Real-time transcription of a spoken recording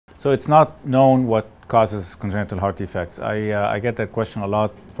So it's not known what causes congenital heart defects. I get that question a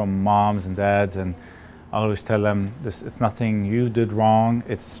lot from moms and dads, and I always tell them it's nothing you did wrong.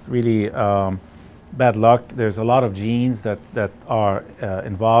 It's really bad luck. There's a lot of genes that are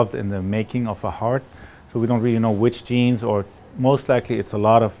involved in the making of a heart. So we don't really know which genes, or most likely it's a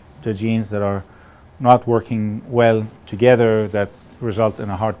lot of the genes that are not working well together that result in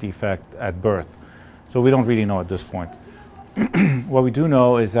a heart defect at birth. So we don't really know at this point. What we do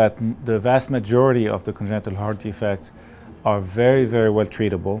know is that the vast majority of the congenital heart defects are very, very well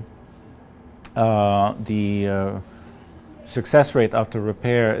treatable. The success rate after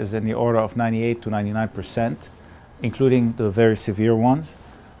repair is in the order of 98 to 99%, including the very severe ones.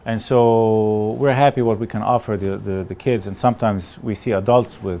 And so we're happy what we can offer the kids, and sometimes we see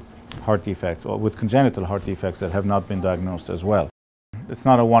adults with heart defects or with congenital heart defects that have not been diagnosed as well. It's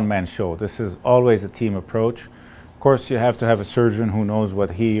not a one-man show. This is always a team approach. Of course, you have to have a surgeon who knows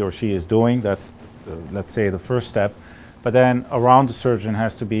what he or she is doing. That's, let's say, the first step. But then around the surgeon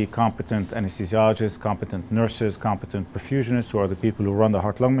has to be competent anesthesiologists, competent nurses, competent perfusionists, who are the people who run the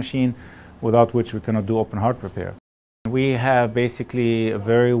heart-lung machine, without which we cannot do open heart repair. We have basically a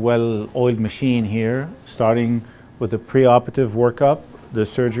very well-oiled machine here, starting with the preoperative workup, the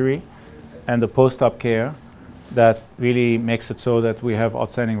surgery, and the post-op care that really makes it so that we have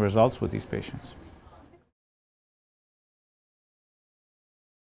outstanding results with these patients.